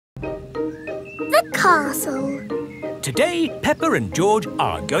The castle. Today, Peppa and George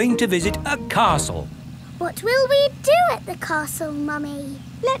are going to visit a castle. What will we do at the castle, Mummy?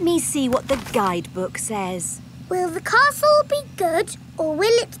 Let me see what the guidebook says. Will the castle be good or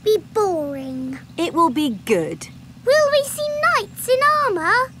will it be boring? It will be good. Will we see knights in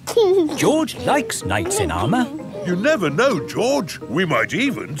armour? George likes knights in armour. You never know, George. We might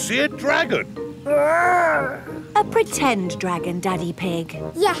even see a dragon. A pretend dragon, Daddy Pig.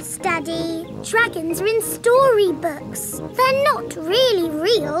 Yes, Daddy. Dragons are in storybooks. They're not really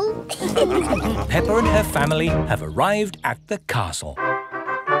real. Peppa and her family have arrived at the castle.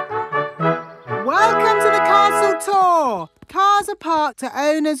 Welcome to the castle tour. Cars are parked at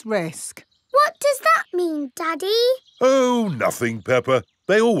owner's risk. What does that mean, Daddy? Oh, nothing, Peppa.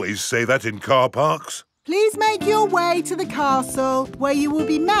 They always say that in car parks. Please make your way to the castle, where you will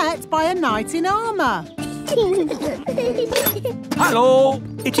be met by a knight in armour. Hello,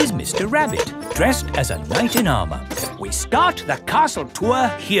 it is Mr. Rabbit, dressed as a knight in armour. We start the castle tour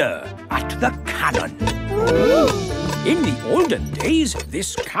here, at the cannon. In the olden days,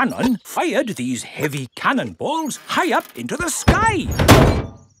 this cannon fired these heavy cannonballs high up into the sky.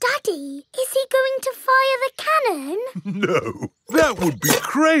 Daddy, is he going to fire the cannon? No, that would be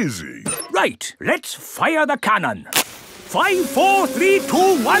crazy. Right, let's fire the cannon. 5, 4, 3, 2,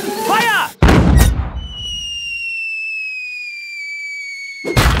 1, fire!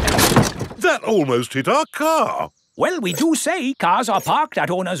 That almost hit our car. Well, we do say cars are parked at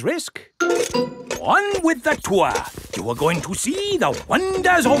owner's risk. On with the tour. You are going to see the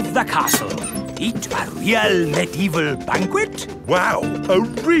wonders of the castle. Eat a real medieval banquet. Wow, a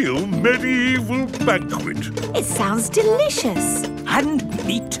real medieval banquet. It sounds delicious. And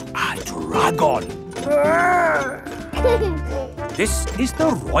meet a dragon. This is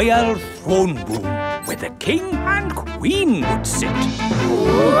the royal throne room, where the king and queen would sit.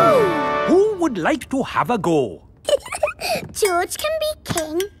 Who would like to have a go? George can be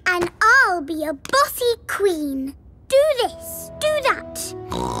king and I'll be a bossy queen. Do this, do that.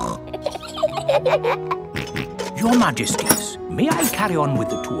 Your Majesties, may I carry on with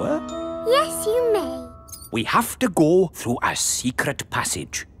the tour? Yes, you may. We have to go through a secret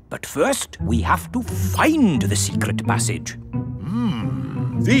passage. But first, we have to find the secret passage.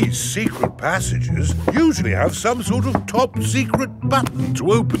 These secret passages usually have some sort of top secret button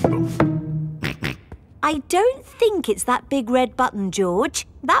to open them. I don't think it's that big red button, George.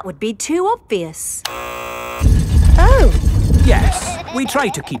 That would be too obvious. Oh! Yes, we try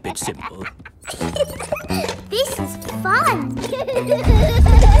to keep it simple. This is fun.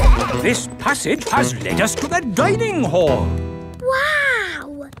 This passage has led us to the dining hall.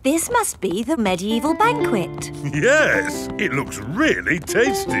 Wow! This must be the medieval banquet. Yes, it looks really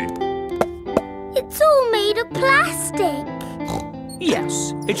tasty. It's all made of plastic.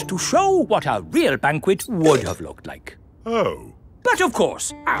 Yes, it's to show what a real banquet would have looked like. Oh. But of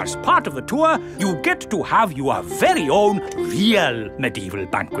course, as part of the tour, you get to have your very own real medieval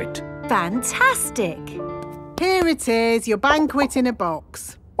banquet. Fantastic! Here it is, your banquet in a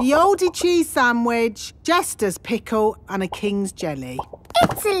box. The oldie cheese sandwich, jester's pickle and a king's jelly.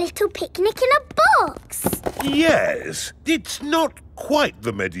 It's a little picnic in a box. Yes, it's not quite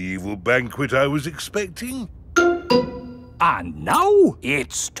the medieval banquet I was expecting. And now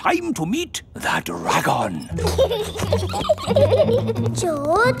it's time to meet the dragon.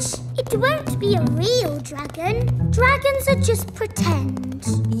 George, it won't be a real dragon. Dragons are just pretend.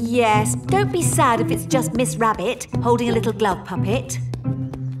 Yes, don't be sad if it's just Miss Rabbit holding a little glove puppet.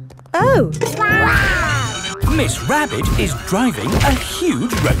 Oh! Wow! Miss Rabbit is driving a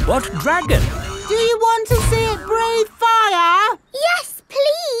huge robot dragon. Do you want to see it breathe fire? Yes,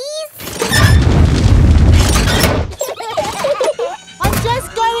 please! I'm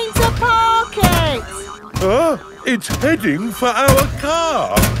just going to park it. It's heading for our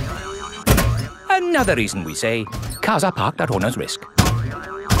car. Another reason we say cars are parked at owner's risk.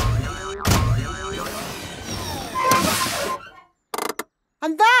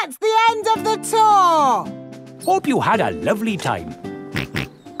 And that's the end of the tour. Hope you had a lovely time.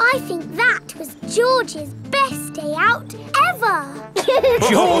 I think that was George's best day out ever.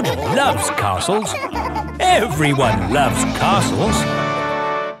 George loves castles. Everyone loves castles.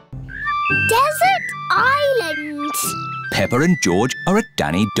 Desert Island. Peppa and George are at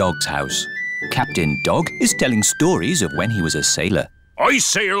Danny Dog's house. Captain Dog is telling stories of when he was a sailor. I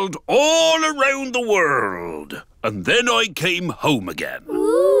sailed all around the world, and then I came home again.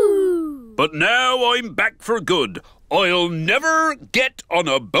 Ooh. But now I'm back for good. I'll never get on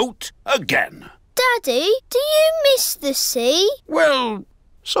a boat again. Daddy, do you miss the sea? Well,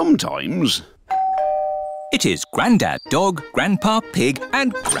 sometimes. It is Grandad Dog, Grandpa Pig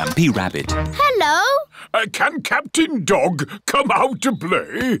and Grampy Rabbit. Hello. Can Captain Dog come out to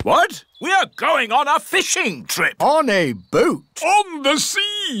play? What? We are going on a fishing trip. On a boat? On the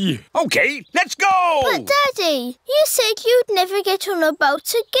sea! OK, let's go! But, Daddy, you said you'd never get on a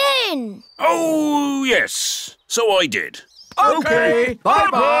boat again. Oh, yes. So I did. OK,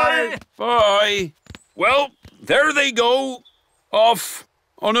 bye-bye. Bye. Well, there they go. Off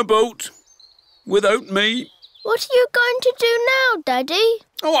on a boat. Without me. What are you going to do now, Daddy?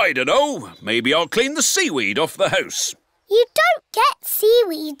 Oh, I don't know. Maybe I'll clean the seaweed off the house. You don't get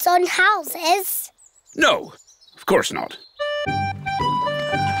seaweeds on houses. No, of course not.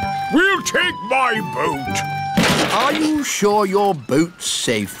 We'll take my boat. Are you sure your boat's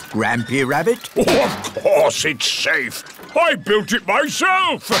safe, Grampy Rabbit? Oh, of course it's safe. I built it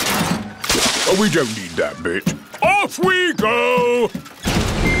myself. Oh, we don't need that bit. Off we go.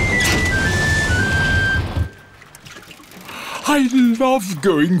 I love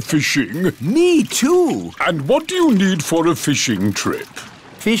going fishing. Me too. And what do you need for a fishing trip?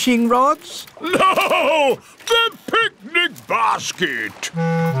 Fishing rods? No! The picnic basket!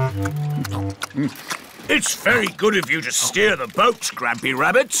 It's very good of you to steer the boat, Grampy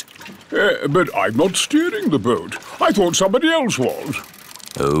Rabbit. But I'm not steering the boat. I thought somebody else was.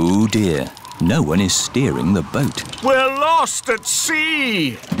 Oh dear, no one is steering the boat. We're lost at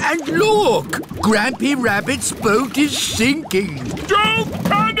sea. And look! Grampy Rabbit's boat is sinking. Don't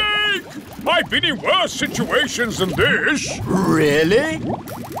panic! I've been in worse situations than this. Really?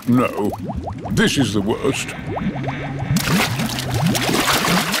 No, this is the worst.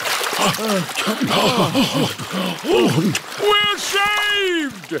 We're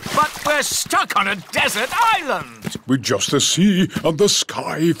saved! But we're stuck on a desert island. With just the sea and the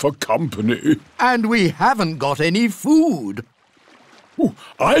sky for company. And we haven't got any food. Ooh,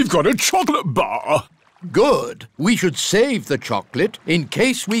 I've got a chocolate bar. Good. We should save the chocolate in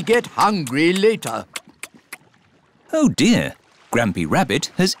case we get hungry later. Oh dear, Grampy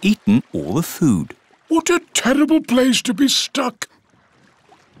Rabbit has eaten all the food. What a terrible place to be stuck.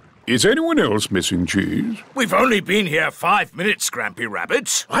 Is anyone else missing cheese? We've only been here 5 minutes, Grampy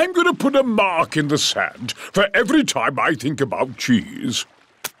Rabbit. I'm going to put a mark in the sand for every time I think about cheese.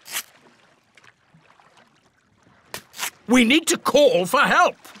 We need to call for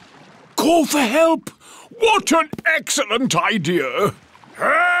help. Call for help? What an excellent idea!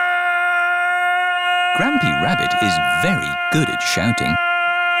 Help! Grampy Rabbit is very good at shouting.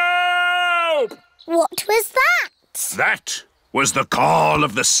 What was that? That was the call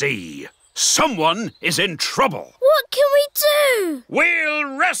of the sea. Someone is in trouble. What can we do?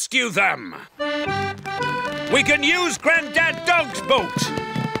 We'll rescue them. We can use Grandad Dog's boat.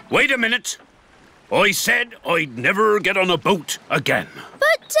 Wait a minute. I said I'd never get on a boat again.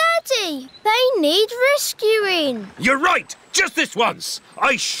 But, Daddy, they need rescuing. You're right. Just this once.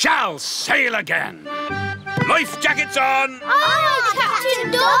 I shall sail again. Life jackets on. Aye,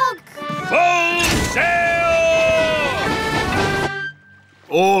 Captain Dog. Full sail!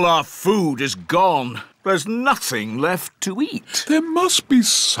 All our food is gone. There's nothing left to eat. There must be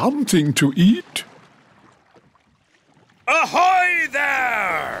something to eat. Ahoy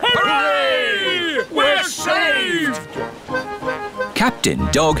there! Hooray! We're saved! Captain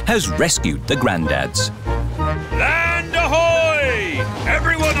Dog has rescued the Granddads. Land ahoy!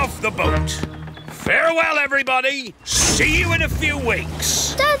 Everyone off the boat. Farewell, everybody. See you in a few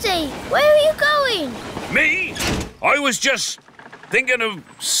weeks. Daddy, where are you going? Me? I was just thinking of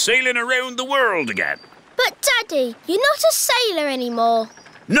sailing around the world again. But, Daddy, you're not a sailor anymore.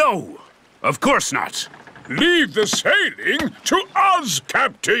 No, of course not. Leave the sailing to us,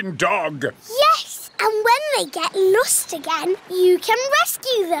 Captain Dog. Yes, and when they get lost again, you can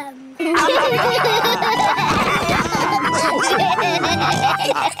rescue them.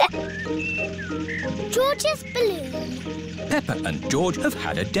 George's balloon. Peppa and George have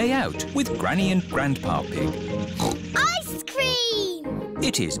had a day out with Granny and Grandpa Pig. Ice cream!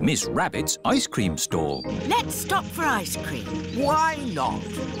 It is Miss Rabbit's ice cream stall. Let's stop for ice cream. Why not?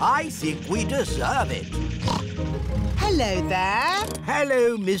 I think we deserve it. Hello there.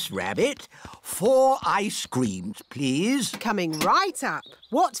 Hello, Miss Rabbit. 4 ice creams, please. Coming right up.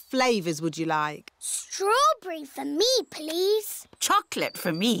 What flavours would you like? Strawberry for me, please. Chocolate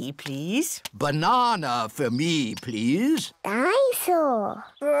for me, please. Banana for me, please. Dinosaur.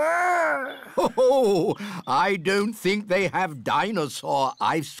 Oh, I don't think they have dinosaur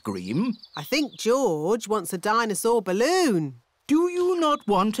ice cream. I think George wants a dinosaur balloon. Do you not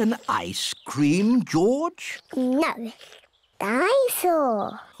want an ice cream, George? No.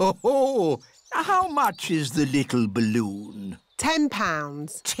 Dinosaur. Oh, how much is the little balloon? £10.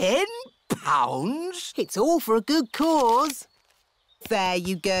 £10? £2? It's all for a good cause. There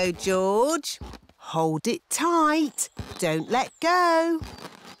you go, George. Hold it tight. Don't let go.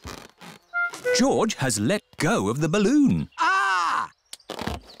 George has let go of the balloon. Ah!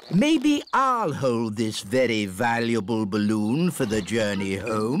 Maybe I'll hold this very valuable balloon for the journey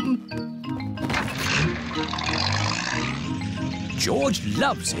home. George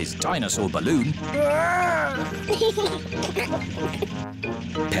loves his dinosaur balloon.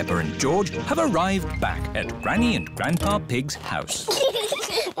 Peppa and George have arrived back at Granny and Grandpa Pig's house.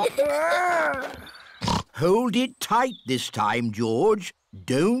 Hold it tight this time, George.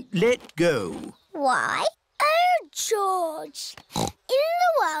 Don't let go. Why? Oh, George. In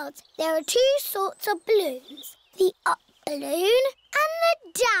the world, there are two sorts of balloons. The up balloon and the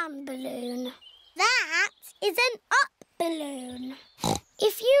down balloon. That is an up balloon.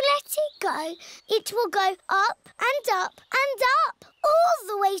 If you let it go, it will go up and up and up, all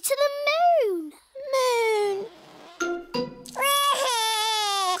the way to the moon. Moon.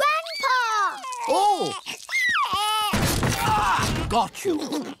 Grandpa! Oh! Got you.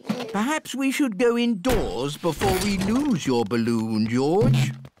 Perhaps we should go indoors before we lose your balloon,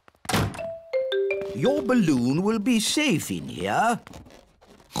 George. Your balloon will be safe in here.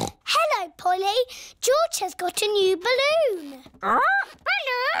 Hello, Polly. George has got a new balloon. Balloon!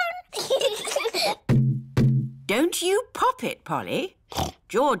 Don't you pop it, Polly.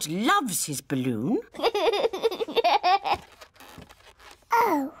 George loves his balloon.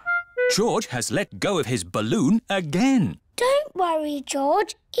 Oh. George has let go of his balloon again. Don't worry,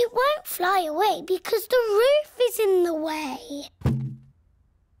 George. It won't fly away because the roof is in the way.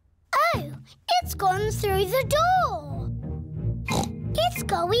 Oh, it's gone through the door. It's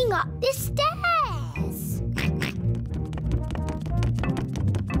going up the stairs.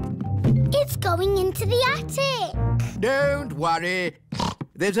 It's going into the attic. Don't worry.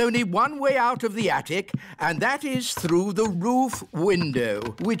 There's only one way out of the attic, and that is through the roof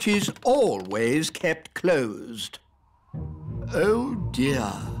window, which is always kept closed. Oh,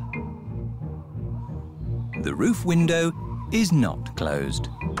 dear. The roof window is not closed.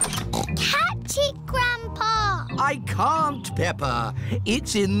 Catch it, Grandpa. I can't, Peppa.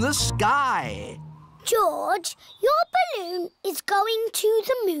 It's in the sky. George, your balloon is going to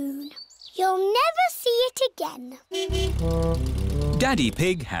the moon. You'll never see it again. Daddy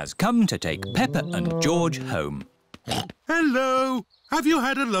Pig has come to take Peppa and George home. Hello. Have you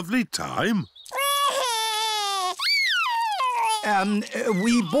had a lovely time?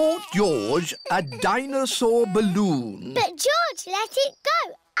 We bought George a dinosaur balloon. But George let it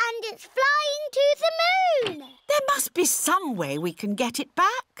go and it's flying to the moon. There must be some way we can get it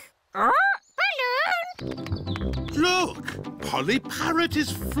back. Balloon! Look! Polly Parrot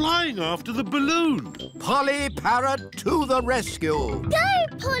is flying after the balloon. Polly Parrot to the rescue. Go,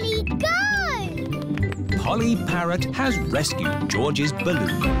 Polly, go! Polly Parrot has rescued George's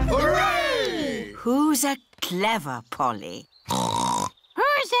balloon. Hooray! Who's a clever Polly?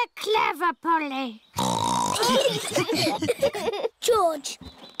 Who's a clever Polly? George,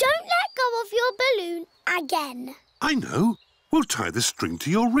 don't let go of your balloon again. I know. We'll tie the string to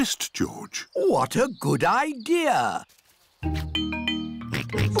your wrist, George. What a good idea.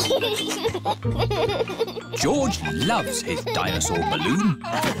 George loves his dinosaur balloon.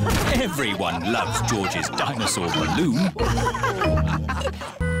 Everyone loves George's dinosaur balloon.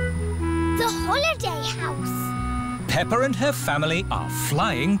 The holiday house. Peppa and her family are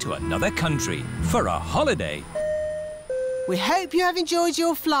flying to another country for a holiday. We hope you have enjoyed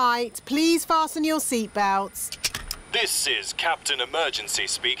your flight. Please fasten your seatbelts. This is Captain Emergency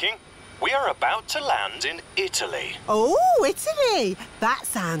speaking. We are about to land in Italy. Oh, Italy! That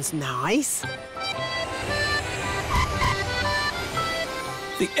sounds nice.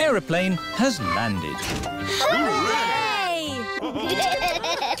 The aeroplane has landed. Hooray!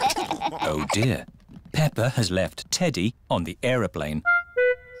 Oh dear, Peppa has left Teddy on the aeroplane.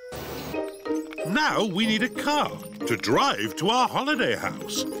 Now we need a car to drive to our holiday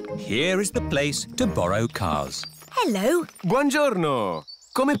house. Here is the place to borrow cars. Hello. Buongiorno.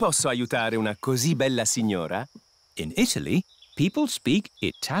 Come posso aiutare una così bella signora? In Italy, people speak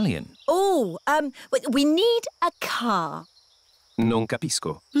Italian. Oh, we need a car. Non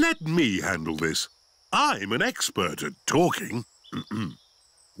capisco. Let me handle this. I'm an expert at talking.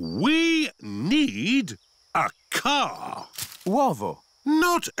 We need a car. Uovo.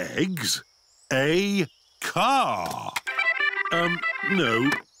 Not eggs. A car. No.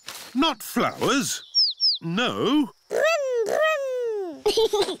 Not flowers. No. Brum, brum.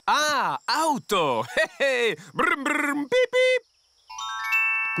 Ah, auto! Hey, brum, brum, beep, beep.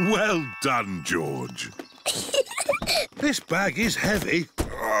 Well done, George. This bag is heavy.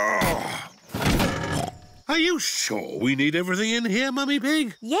 Are you sure we need everything in here, Mummy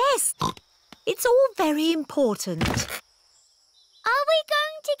Pig? Yes. It's all very important. Are we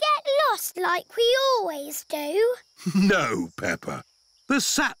going to get lost like we always do? No, Peppa. The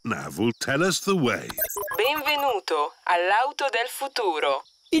sat-nav will tell us the way. Benvenuto all'auto del futuro.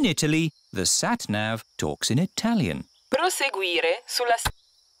 In Italy, the sat-nav talks in Italian. Proseguire sulla...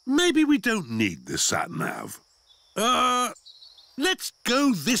 Maybe we don't need the sat-nav. Let's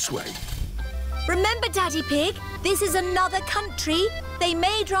go this way. Remember, Daddy Pig, this is another country. They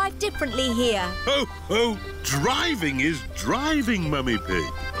may drive differently here. Oh, driving is driving, Mummy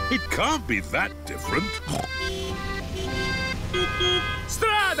Pig. It can't be that different.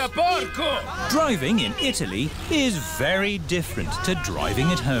 Strada, porco! Driving in Italy is very different to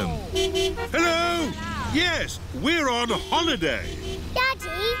driving at home. Hello! Yes, we're on holiday.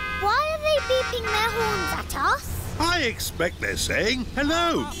 Daddy, why are they beeping their horns at us? I expect they're saying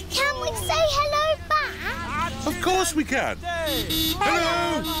hello. Can we say hello back? Of course we can.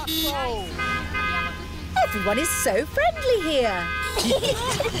 Hello! Everyone is so friendly here.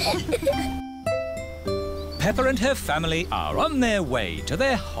 Peppa and her family are on their way to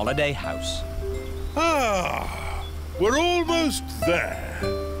their holiday house. We're almost there.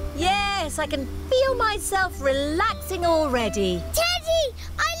 Yes, I can feel myself relaxing already. Teddy!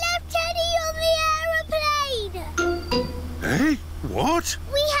 I left Teddy on the aeroplane! Eh? What?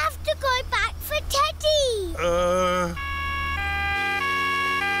 We have to go back for Teddy!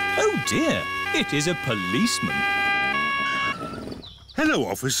 Oh dear, it is a policeman. Hello,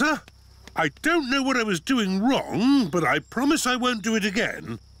 officer. I don't know what I was doing wrong, but I promise I won't do it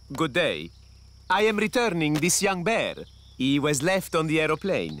again. Good day. I am returning this young bear. He was left on the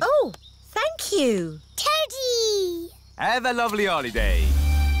aeroplane. Oh, thank you. Teddy! Have a lovely holiday.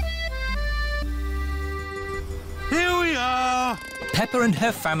 Here we are. Peppa and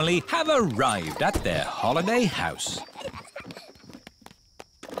her family have arrived at their holiday house.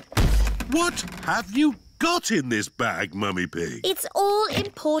 What have you got in this bag, Mummy Pig? It's all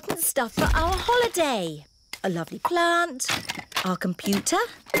important stuff for our holiday. A lovely plant, our computer,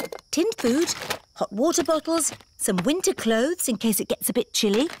 tinned food, hot water bottles, some winter clothes in case it gets a bit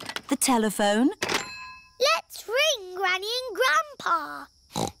chilly, the telephone. Let's ring Granny and Grandpa.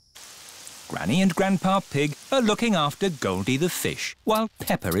 Granny and Grandpa Pig are looking after Goldie the fish while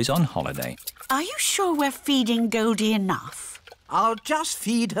Peppa is on holiday. Are you sure we're feeding Goldie enough? I'll just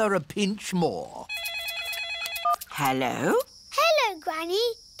feed her a pinch more. Hello? Hello,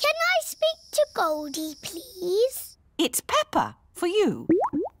 Granny. Can I speak to Goldie, please? It's Peppa, for you.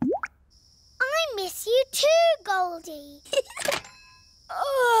 I miss you too, Goldie.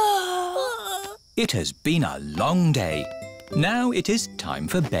 It has been a long day. Now it is time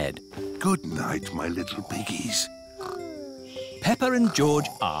for bed. Good night, my little piggies. Peppa and George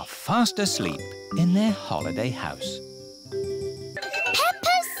are fast asleep in their holiday house.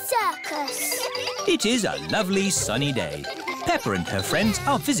 Peppa's Circus. It is a lovely sunny day. Peppa and her friends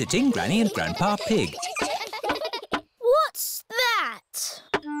are visiting Granny and Grandpa Pig. What's that?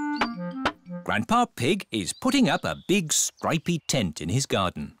 Grandpa Pig is putting up a big stripy tent in his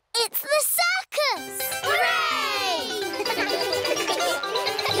garden. It's the circus! Hooray!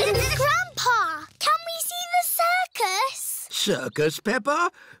 Grandpa, can we see the circus? Circus,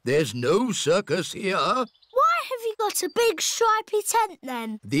 Peppa? There's no circus here. Why have you got a big stripy tent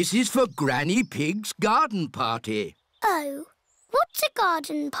then? This is for Granny Pig's garden party. Oh, what's a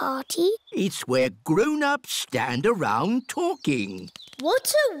garden party? It's where grown-ups stand around talking.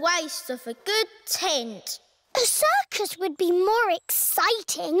 What a waste of a good tent. A circus would be more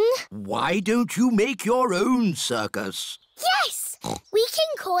exciting. Why don't you make your own circus? Yes! We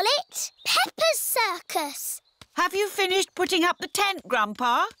can call it Peppa's Circus. Have you finished putting up the tent,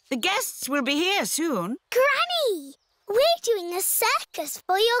 Grandpa? The guests will be here soon. Granny, we're doing a circus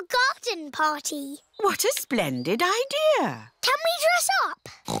for your garden party. What a splendid idea. Can we dress up?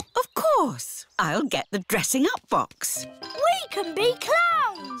 Of course. I'll get the dressing up box. We can be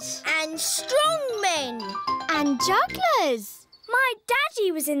clowns. And strongmen. And jugglers. My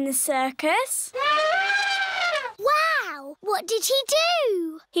daddy was in the circus. Wow! What did he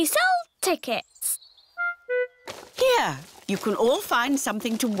do? He sold tickets. Here, you can all find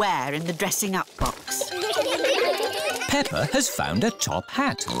something to wear in the dressing up box. Peppa has found a top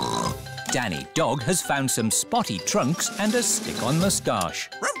hat. Danny Dog has found some spotty trunks and a stick-on moustache.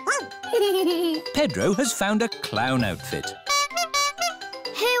 Pedro has found a clown outfit.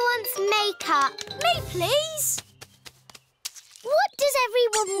 Who wants makeup? Me, please. What does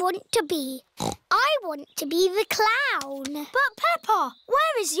everyone want to be? I want to be the clown. But, Peppa,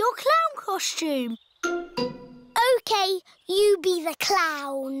 where is your clown costume? OK, OK, you be the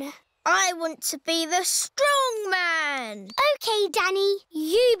clown. I want to be the strong man. OK, Danny,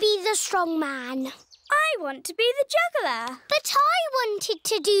 you be the strong man. I want to be the juggler. But I wanted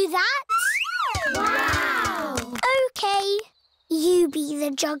to do that. Wow! OK, you be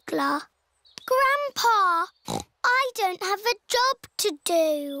the juggler. Grandpa, I don't have a job to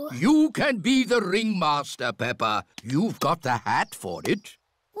do. You can be the ringmaster, Peppa. You've got the hat for it.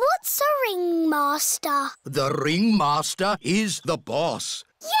 What's a ringmaster? The ringmaster is the boss.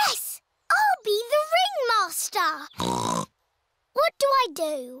 Yes, I'll be the ringmaster. What do I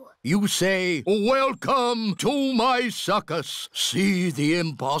do? You say, "Welcome to my circus. See the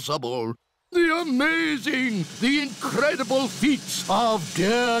impossible, the amazing, the incredible feats of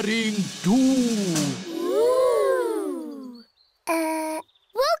daring do." Ooh.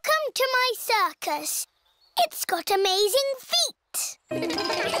 Welcome to my circus. It's got amazing feet.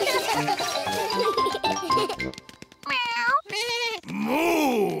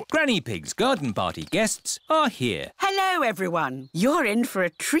 Moo! Granny Pig's garden party guests are here. Hello, everyone. You're in for a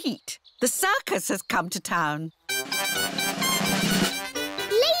treat. The circus has come to town. Ladies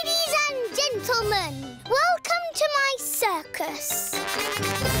and gentlemen, welcome to my circus.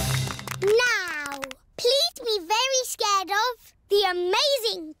 Now, please be very scared of the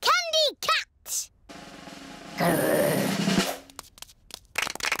amazing Candy Cat.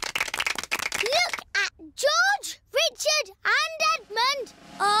 Look at George, Richard and Edmund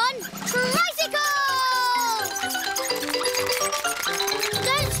on tricycles!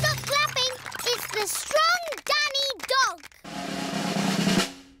 Don't stop clapping. It's the strong Danny dog.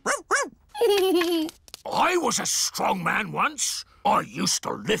 I was a strong man once. I used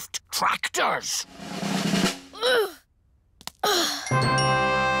to lift tractors.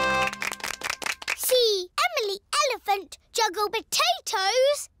 See Emily Elephant juggle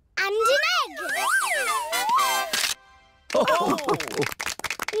potatoes and an egg. Oh.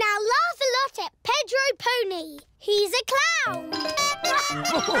 Now laugh a lot at Pedro Pony. He's a clown.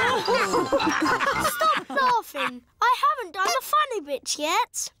 Stop laughing. I haven't done the funny bits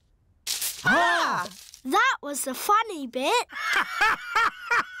yet. Ah! That was the funny bit.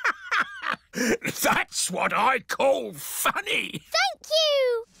 That's what I call funny. Thank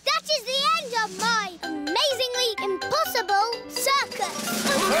you. That is the end of my amazingly impossible circus.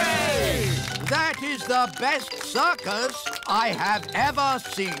 Hooray! That is the best circus I have ever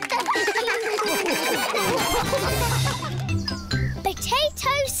seen.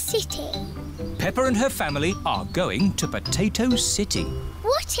 Potato City. Peppa and her family are going to Potato City.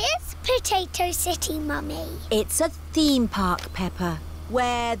 What is Potato City, Mummy? It's a theme park, Peppa,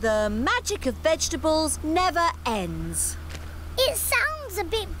 where the magic of vegetables never ends. It sounds a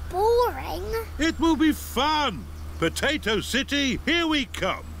bit boring. It will be fun. Potato City, here we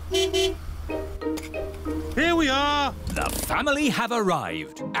come. Here we are. The family have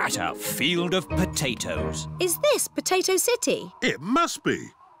arrived at a field of potatoes. Is this Potato City? It must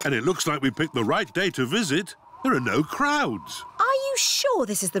be. And it looks like we picked the right day to visit. There are no crowds. Are you sure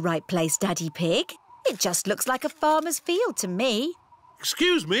this is the right place, Daddy Pig? It just looks like a farmer's field to me.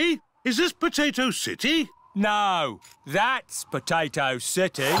 Excuse me, is this Potato City? No, that's Potato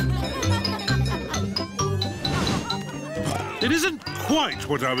City. It isn't quite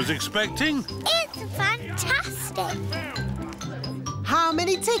what I was expecting. It's fantastic. How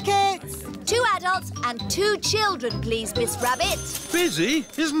many tickets? 2 adults and 2 children, please, Miss Rabbit. Busy,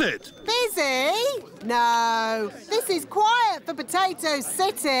 isn't it? Busy? No, this is quiet for Potato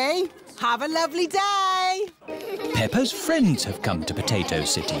City. Have a lovely day. Peppa's friends have come to Potato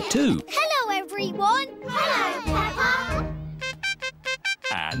City too. Hello, everyone. Hello, Peppa.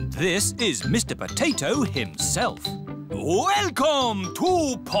 And this is Mr. Potato himself. Welcome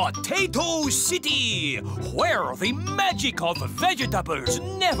to Potato City, where the magic of vegetables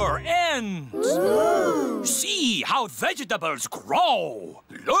never ends. Ooh. See how vegetables grow,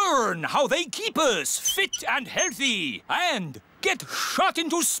 learn how they keep us fit and healthy, and get shot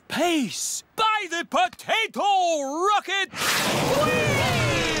into space by the potato rocket.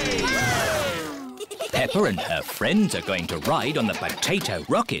 Peppa and her friends are going to ride on the potato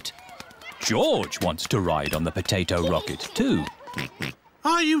rocket. George wants to ride on the potato rocket too.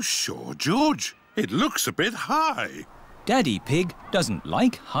 Are you sure, George? It looks a bit high. Daddy Pig doesn't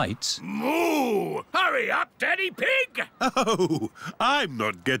like heights. Moo! Hurry up, Daddy Pig! Oh, I'm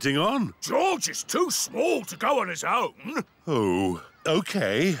not getting on. George is too small to go on his own. Oh,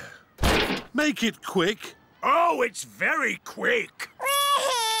 OK. Make it quick. Oh, it's very quick.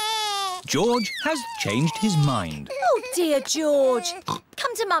 George has changed his mind. Oh, dear, George.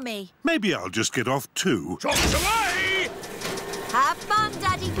 Come to Mummy. Maybe I'll just get off too. Chops away! Have fun,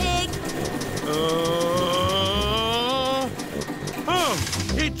 Daddy Pig.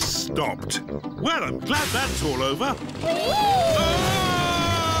 It's stopped. Well, I'm glad that's all over.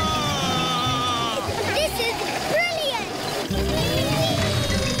 This is brilliant!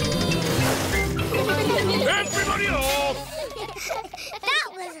 Everybody off! That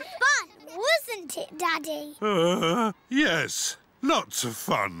was fun, wasn't it, Daddy? Yes. Lots of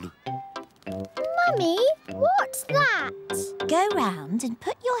fun. Mummy, what's that? Go round and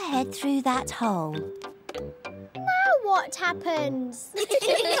put your head through that hole. Now what happens?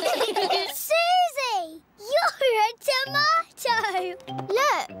 Susie, you're a tomato.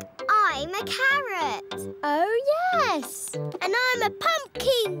 Look, I'm a carrot. Oh, yes. And I'm a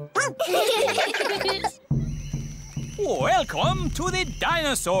pumpkin. Welcome to the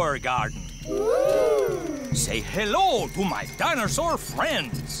dinosaur garden. Ooh. Say hello to my dinosaur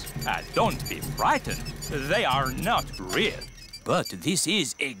friends. Don't be frightened. They are not real. But this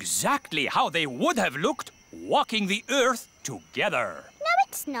is exactly how they would have looked walking the earth together. No,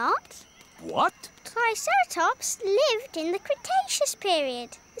 it's not. What? Triceratops lived in the Cretaceous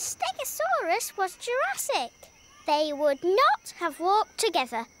period. The Stegosaurus was Jurassic. They would not have walked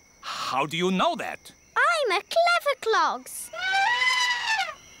together. How do you know that? I'm a clever clogs.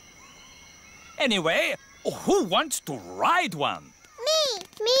 Anyway, who wants to ride one?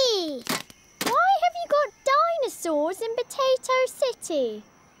 Me. Why have you got dinosaurs in Potato City?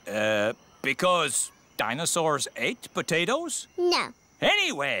 Because dinosaurs ate potatoes? No.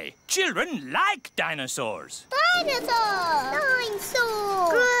 Anyway, children like dinosaurs. Dinosaur!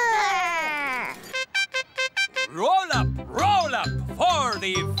 Roll up for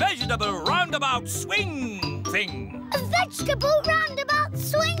the vegetable roundabout swing thing. A vegetable roundabout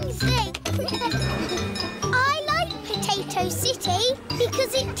swing thing. I like Potato City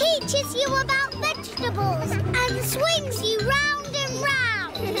because it teaches you about vegetables and swings you round and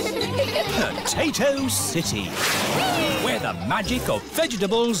round. Potato City, where the magic of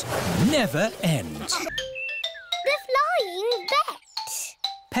vegetables never ends. The flying vet.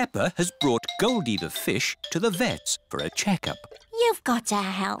 Peppa has brought Goldie the fish to the vet's for a checkup. You've got a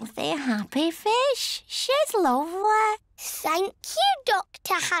healthy, happy fish. She's lovely. Thank you,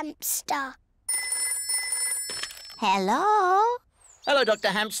 Dr. Hamster. Hello? Hello, Dr.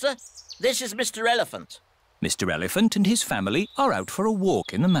 Hamster. This is Mr. Elephant. Mr. Elephant and his family are out for a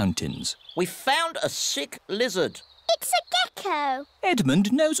walk in the mountains. We found a sick lizard. It's a gecko.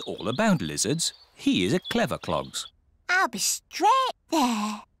 Edmund knows all about lizards. He is a clever clogs. I'll be straight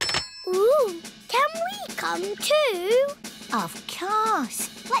there. Ooh, can we come too? Of course.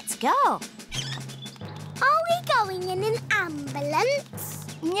 Let's go. Are we going in an ambulance?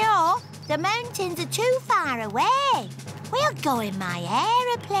 No, the mountains are too far away. We'll go in my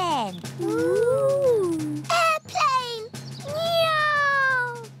aeroplane. Ooh! Airplane!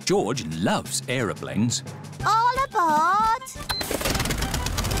 Meow! George loves aeroplanes. All aboard!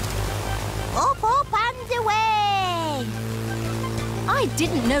 Up and away! I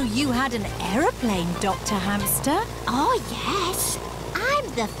didn't know you had an aeroplane, Dr. Hamster. Oh, yes. I'm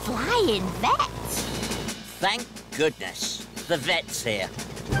the flying vet. Thank goodness. The vet's here.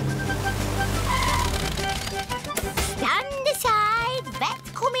 Stand aside,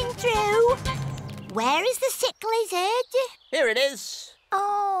 vet coming through. Where is the sick lizard? Here it is.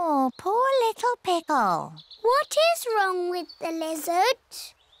 Oh, poor little pickle. What is wrong with the lizard?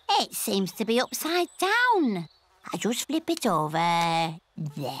 It seems to be upside down. I just flip it over.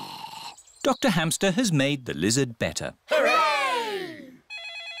 There. Dr. Hamster has made the lizard better. Hooray!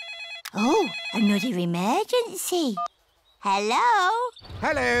 Oh, another emergency. Hello?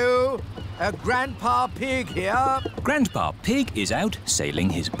 Hello. Grandpa Pig here. Grandpa Pig is out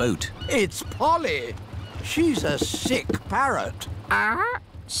sailing his boat. It's Polly. She's a sick parrot.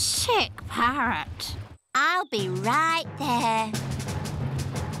 Sick parrot. I'll be right there.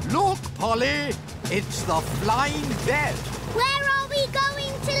 Look, Polly. It's the flying vet. Where are we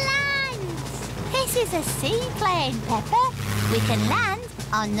going to land? This is a seaplane, Peppa. We can land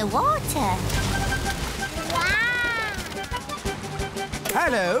on the water. Wow!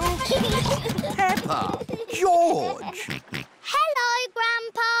 Hello. Peppa. George. Hello,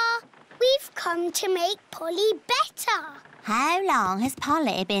 Grandpa. We've come to make Polly better. How long has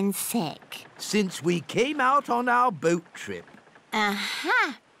Polly been sick? Since we came out on our boat trip.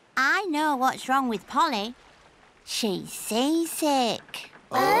 Aha! I know what's wrong with Polly. She's seasick.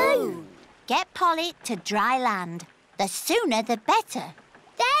 Oh! Get Polly to dry land. The sooner the better.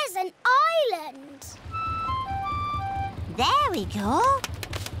 There's an island. There we go.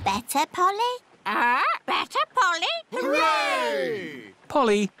 Better, Polly? Better, Polly? Hooray!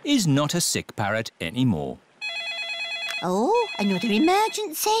 Polly is not a sick parrot anymore. Oh, another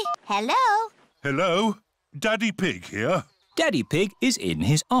emergency. Hello? Hello? Daddy Pig here. Daddy Pig is in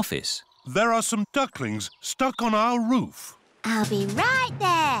his office. There are some ducklings stuck on our roof. I'll be right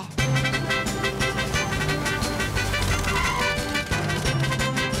there.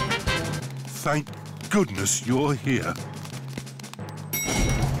 Thank goodness you're here.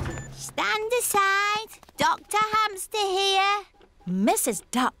 Stand aside. Dr. Hamster here. Mrs.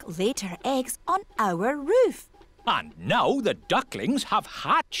 Duck laid her eggs on our roof. And now the ducklings have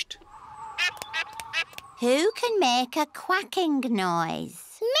hatched. Who can make a quacking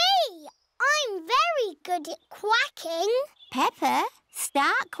noise? Me! I'm very good at quacking. Peppa,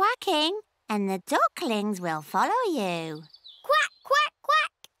 start quacking and the ducklings will follow you. Quack, quack,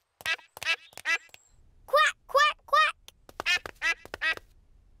 quack. Quack, quack, quack.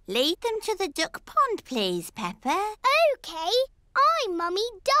 Lead them to the duck pond, please, Peppa. OK, I'm Mummy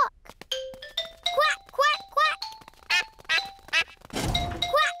Duck. Quack, quack, quack.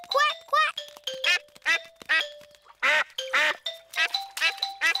 Quack, quack, quack.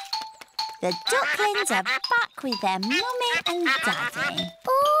 The ducklings are back with their mummy and daddy.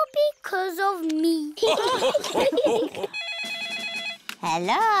 All because of me.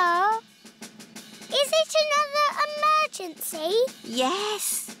 Hello? Is it another emergency?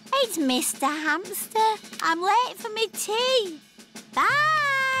 Yes, it's Mr. Hamster. I'm late for my tea.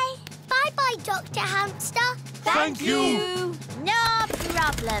 Bye. Bye-bye, Dr. Hamster. Thank you. No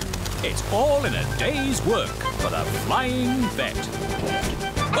problem. It's all in a day's work for the Flying Vet.